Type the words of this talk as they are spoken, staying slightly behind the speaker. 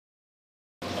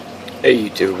Hey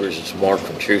YouTubers, it's Mark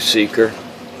from TRUTHSEEKER,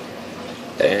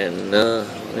 and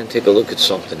I'm going to take a look at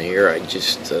something here. I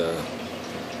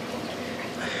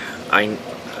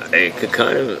could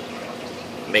kind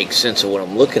of make sense of what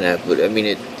I'm looking at, but I mean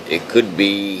it could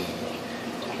be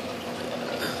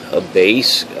a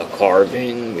base, a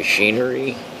carving,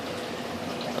 machinery.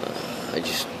 I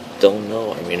just don't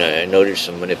know. I mean, I know there's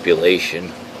some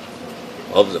manipulation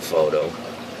of the photo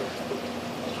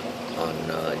on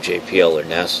JPL or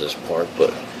NASA's part,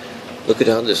 but look at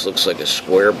how this looks like a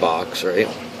square box, right?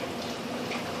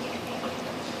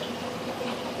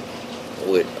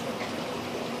 With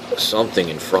something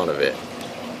in front of it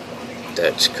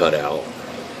that's cut out.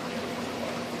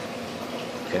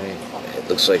 Okay, it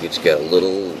looks like it's got a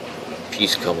little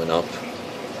piece coming up,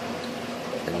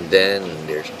 and then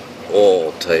there's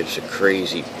all types of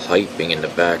crazy piping in the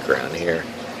background here.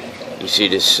 You see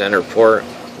this center part?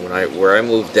 Where I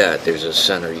moved that, there's a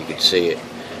center, you can see it,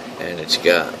 and it's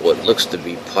got what looks to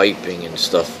be piping and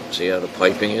stuff. See how the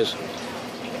piping is?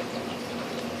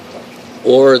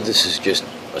 Or this is just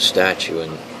a statue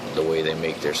and the way they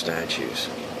make their statues.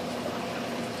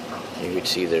 You can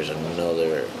see there's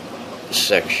another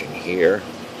section here.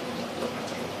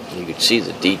 You can see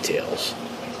the details.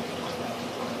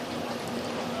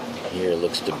 Here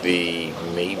looks to be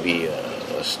maybe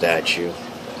a statue.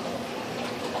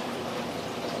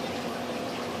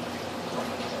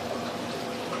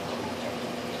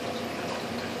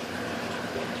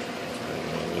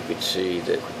 You can see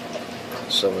that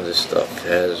some of this stuff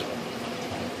has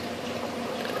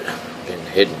been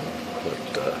hidden,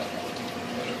 but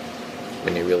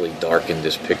when they really darkened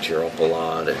this picture up a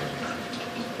lot, and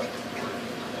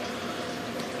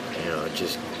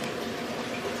just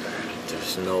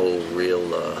there's no real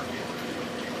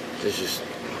there's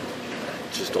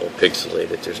just all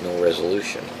pixelated. There's no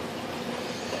resolution.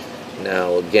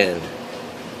 Now again,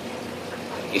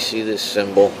 you see this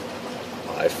symbol?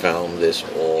 I found this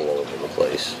all over the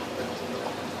place.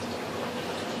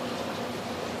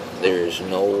 There's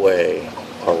no way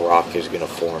a rock is going to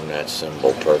form that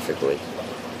symbol perfectly,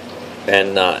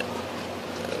 and not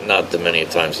the many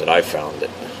times that I found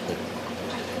it.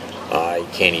 I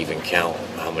can't even count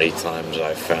how many times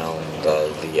I found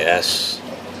the S,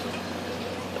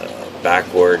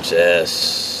 backwards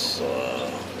S,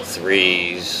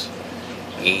 threes,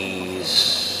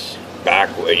 E's,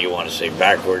 backward, you want to say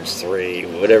backwards 3,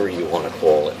 whatever you want to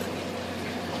call it.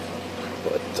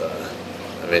 But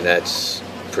I mean, that's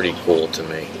pretty cool to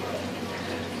me.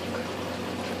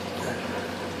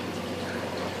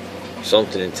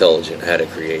 Something intelligent had to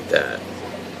create that.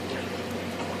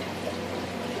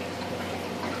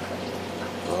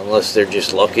 Unless they're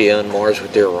just lucky on Mars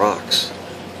with their rocks.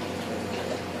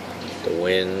 The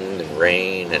wind and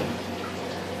rain, and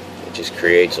it just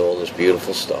creates all this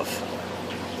beautiful stuff.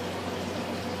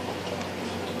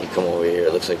 You come over here,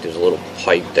 it looks like there's a little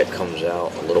pipe that comes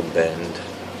out, a little bend.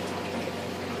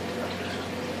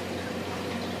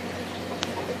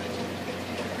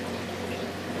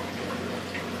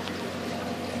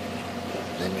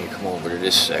 Then you come over to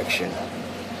this section.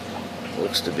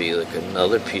 Looks to be like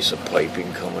another piece of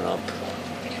piping coming up.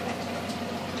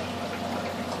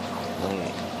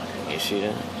 You see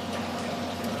that?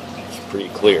 It's pretty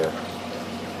clear.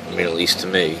 I mean, at least to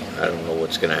me. I don't know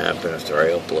what's going to happen after I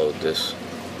upload this.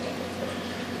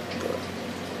 But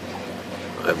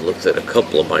I've looked at a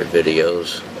couple of my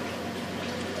videos.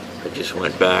 I just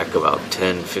went back about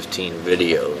 10-15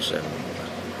 videos, and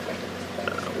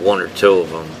one or two of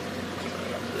them,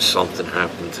 something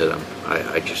happened to them.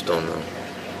 I just don't know.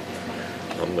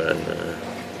 I'm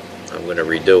gonna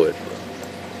redo it.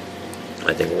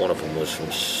 I think one of them was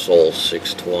from Sol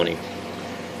 620,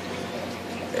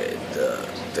 and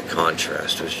the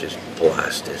contrast was just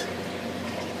blasted.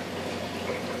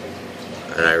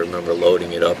 And I remember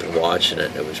loading it up and watching it,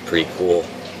 and it was pretty cool.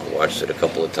 I watched it a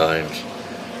couple of times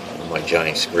on my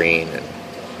giant screen, and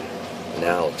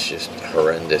now it's just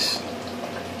horrendous.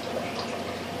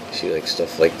 See, like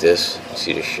stuff like this,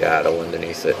 see the shadow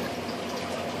underneath it,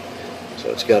 so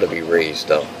it's got to be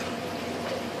raised up.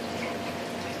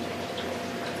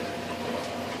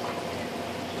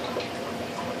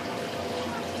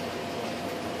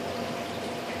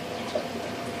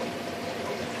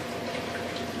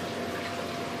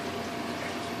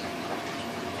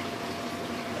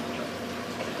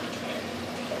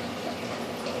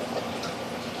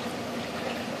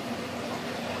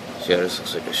 See how this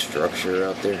looks like a structure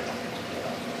out there?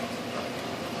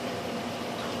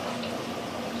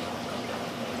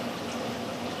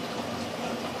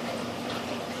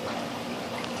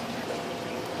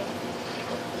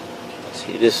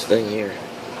 See this thing here?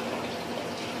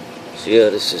 See how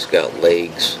this has got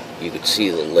legs? you could see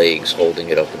the legs holding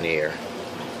it up in the air.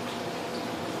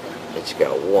 It's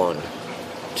got 1,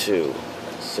 2,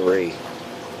 3,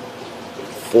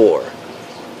 4.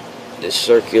 This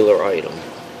circular item,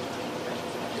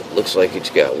 it looks like it's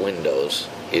got windows,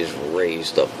 is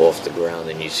raised up off the ground,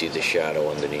 and you see the shadow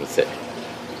underneath it.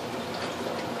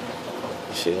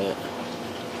 You see that?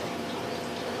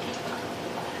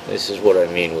 This is what I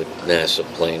mean with NASA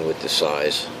playing with the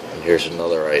size. And here's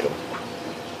another item.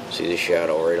 See the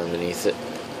shadow right underneath it?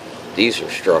 These are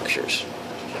structures.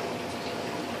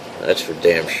 That's for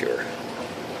damn sure.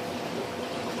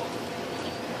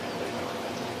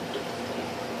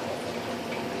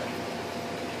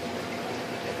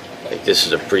 Like, this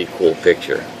is a pretty cool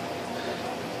picture.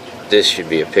 This should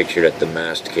be a picture that the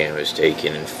mast cam is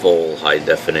taking in full high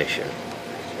definition.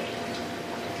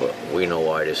 But we know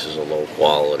why this is a low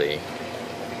quality.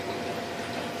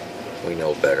 We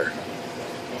know better.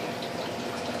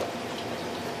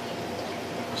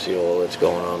 See all that's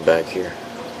going on back here?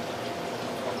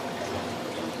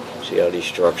 See how these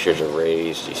structures are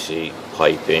raised? You see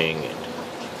piping, and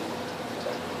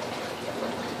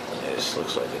this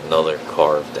looks like another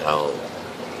carved out,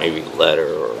 maybe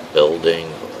letter or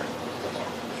building.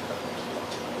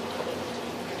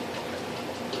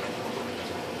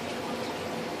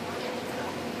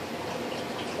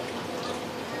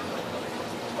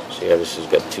 See how this has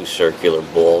got 2 circular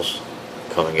balls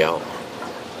coming out?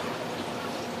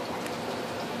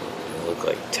 They look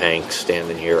like tanks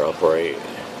standing here upright.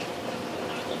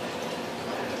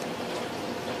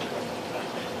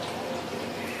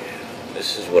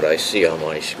 This is what I see on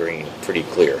my screen, pretty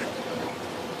clear.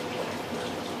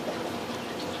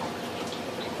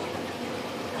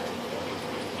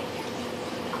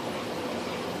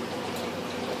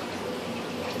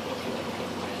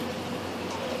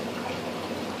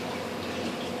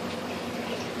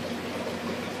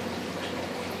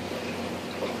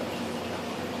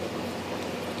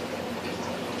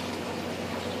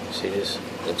 See this?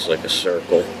 Looks like a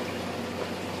circle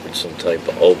with some type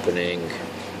of opening.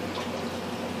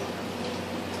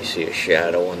 You see a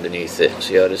shadow underneath it.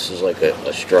 See how this is like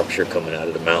a structure coming out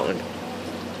of the mountain?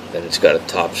 Then it's got a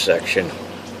top section.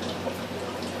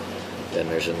 Then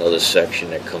there's another section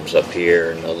that comes up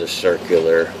here, another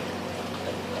circular,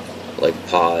 like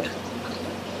pod.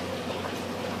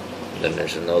 Then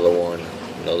there's another one,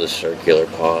 another circular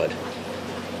pod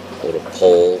with a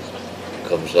pole,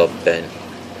 comes up bent.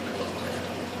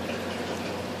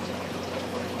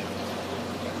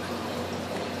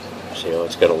 See how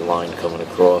it's got a line coming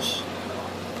across?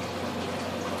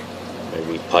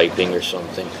 Maybe piping or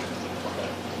something.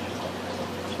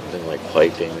 Something like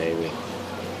piping, maybe.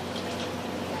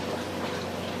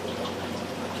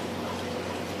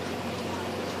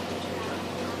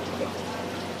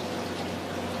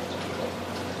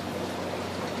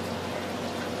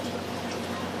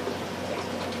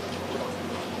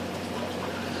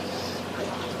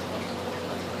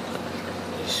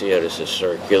 You see how this is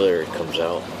circular? It comes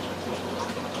out.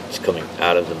 It's coming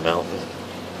out of the mountain.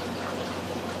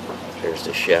 There's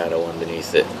the shadow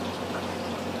underneath it.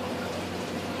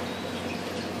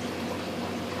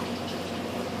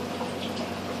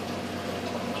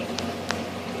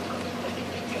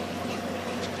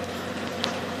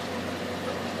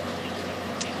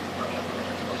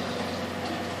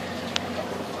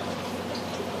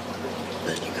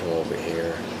 Then you come over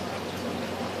here.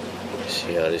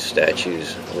 See how this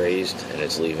statue's raised and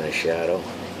it's leaving a shadow?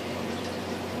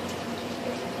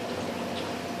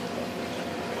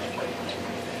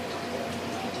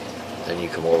 Then you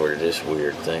come over to this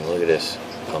weird thing. Look at this.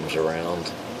 Comes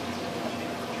around.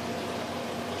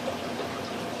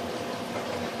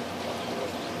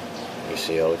 You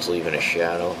see how it's leaving a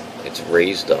shadow? It's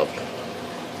raised up.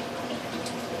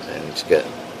 And it's got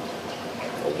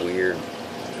a weird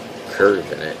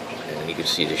curve in it. And you can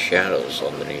see the shadows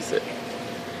underneath it.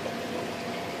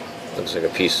 Looks like a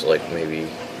piece of, like, maybe,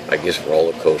 I guess,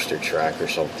 roller coaster track or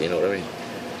something. You know what I mean?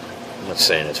 I'm not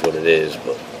saying that's what it is,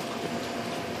 but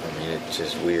it's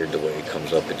just weird the way it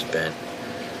comes up. It's bent,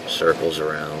 circles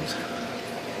around.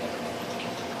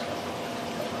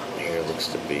 Here looks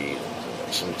to be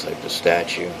some type of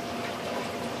statue.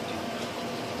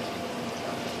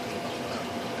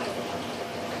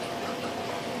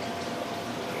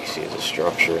 You see the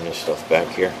structure and this stuff back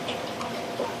here.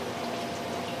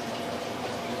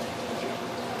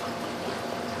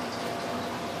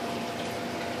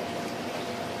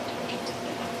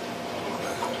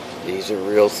 These are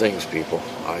real things, people.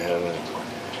 I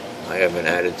haven't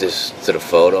added this to the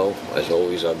photo. As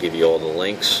always, I'll give you all the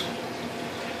links.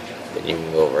 Then you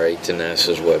can go right to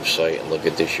NASA's website and look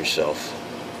at this yourself.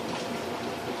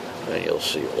 And you'll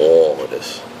see all of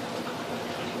this.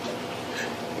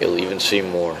 You'll even see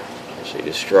more. See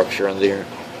the structure under here?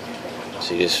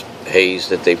 See this haze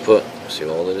that they put? See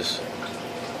all of this?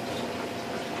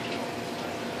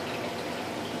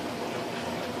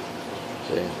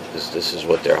 See? This is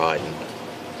what they're hiding.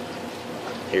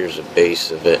 Here's the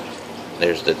base of it.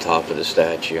 There's the top of the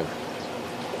statue.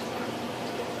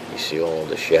 You see all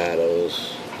the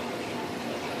shadows.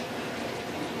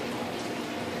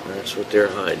 That's what they're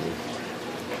hiding.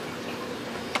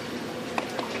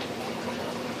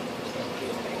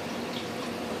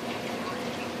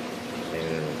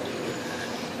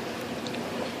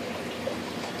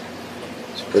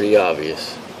 It's pretty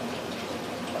obvious.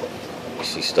 You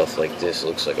see stuff like this, it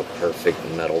looks like a perfect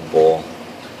metal ball.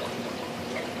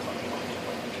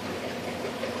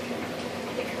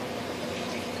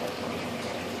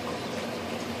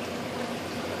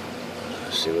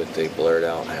 See what they blurred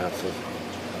out half of.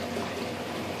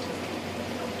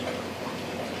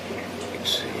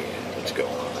 Let's see what's going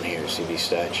on here. See these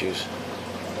statues?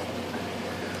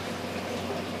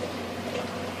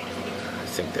 I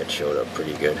think that showed up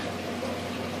pretty good.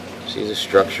 See the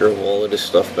structure of all of this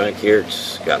stuff back here?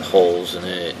 It's got holes in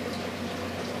it,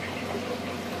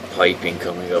 piping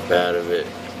coming up out of it.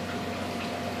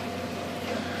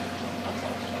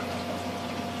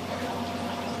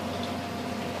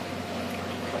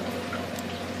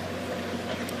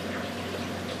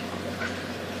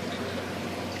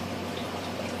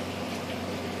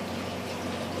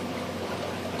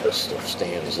 This stuff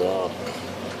stands up,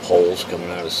 holes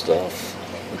coming out of stuff.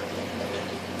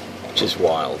 Just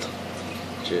wild.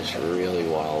 Just really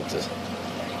wild to,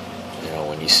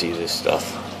 when you see this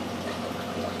stuff.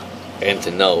 And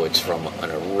to know it's from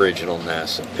an original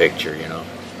NASA picture,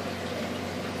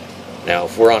 Now,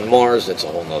 if we're on Mars, that's a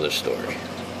whole nother story.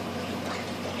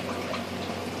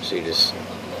 See this?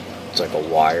 It's like a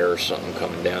wire or something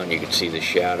coming down. You can see the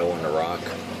shadow on the rock.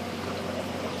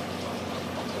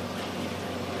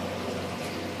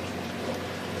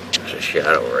 There's a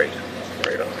shadow right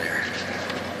on there.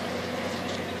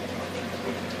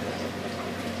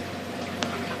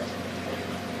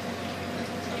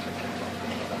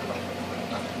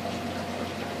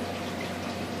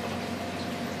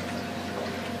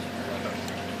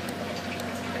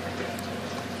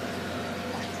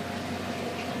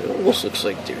 It almost looks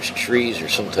like there's trees or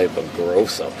some type of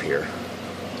growth up here.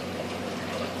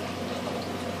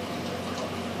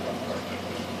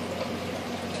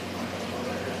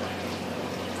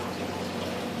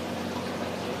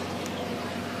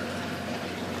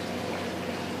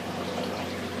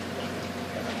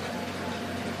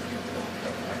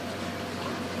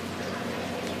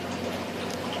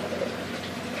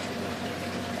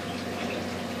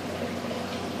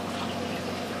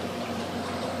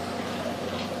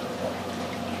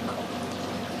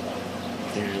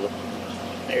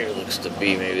 There looks to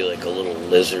be maybe like a little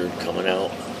lizard coming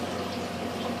out.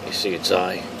 You see its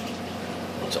eye,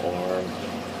 its arm,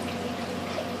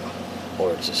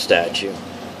 or it's a statue.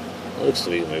 It looks to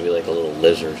be maybe like a little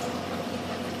lizard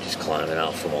just climbing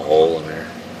out from a hole in there.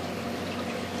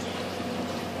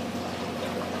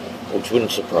 Which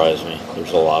wouldn't surprise me.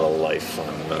 There's a lot of life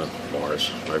on Mars.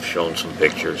 I've shown some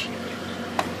pictures.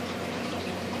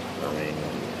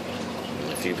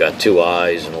 If you've got two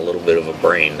eyes and a little bit of a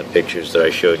brain, the pictures that I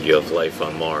showed you of life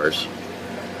on Mars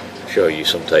show you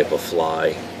some type of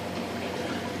fly,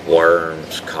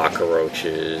 worms,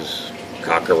 cockroaches,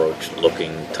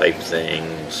 cockroach-looking type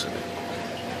things.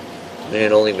 And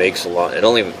it only makes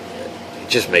it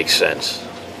just makes sense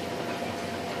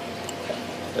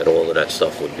that all of that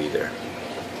stuff would be there.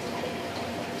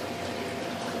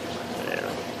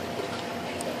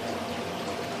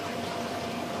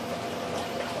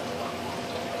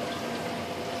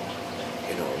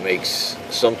 Makes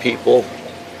some people,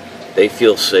 they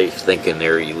feel safe thinking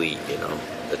they're elite,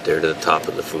 that they're to the top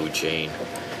of the food chain.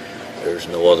 There's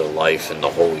no other life in the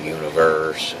whole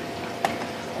universe.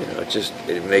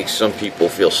 It makes some people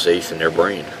feel safe in their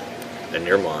brain, in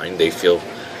their mind. They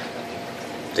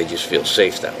just feel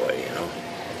safe that way,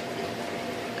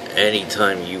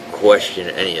 Anytime you question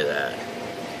any of that,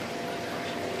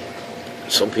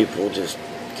 some people just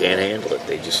can't handle it.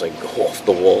 They just go off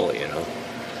the wall,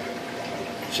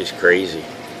 It's just crazy.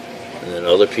 And then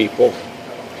other people,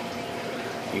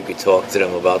 you could talk to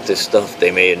them about this stuff. They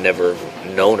may have never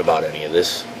known about any of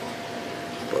this,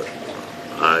 but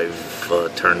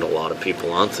I've turned a lot of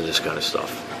people onto this kind of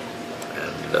stuff.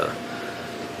 And I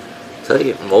tell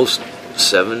you, most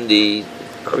 70,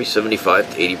 probably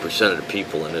 75 to 80% of the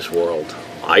people in this world,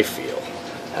 I feel,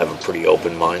 have a pretty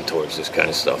open mind towards this kind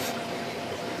of stuff.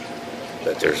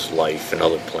 That there's life in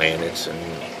other planets, and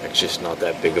it's just not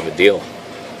that big of a deal.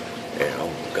 You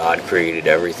know, God created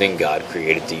everything, God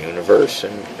created the universe,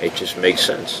 and it just makes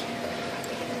sense.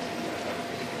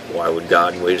 Why would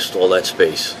God waste all that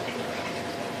space?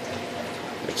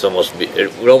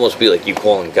 It would almost be like you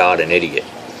calling God an idiot.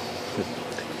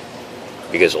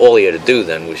 Because all he had to do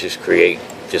then was just create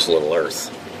just a little Earth.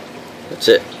 That's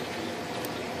it.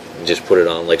 And just put it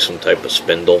on like some type of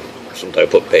spindle, or some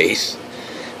type of base.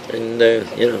 And,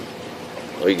 you know,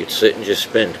 or you could sit and just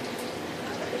spin.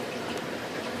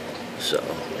 So,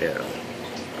 you know,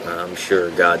 I'm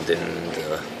sure God didn't,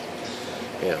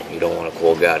 you know, you don't want to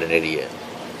call God an idiot.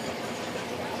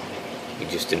 He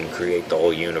just didn't create the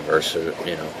whole universe,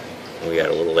 you know. We had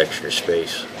a little extra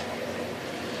space.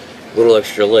 A little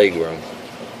extra leg room.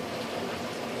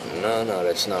 No,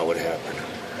 that's not what happened.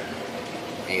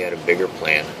 He had a bigger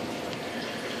plan.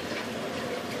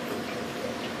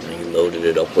 And he loaded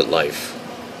it up with life.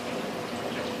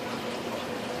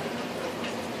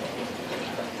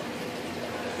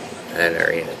 And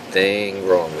there ain't a thing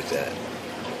wrong with that.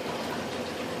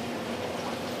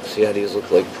 See how these look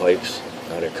like pipes?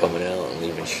 How they're coming out and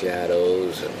leaving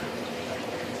shadows. And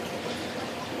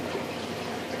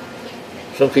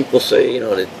some people say, you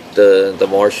know, that the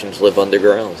Martians live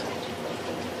underground.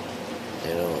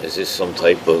 You know, is this some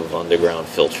type of underground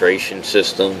filtration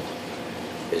system?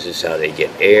 Is this how they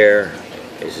get air?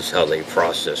 Is this how they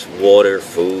process water,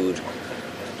 food?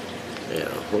 You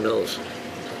know, who knows?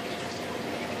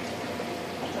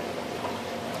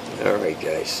 Alright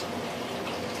guys,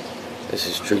 this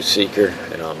is Truth Seeker,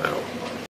 and I'm out.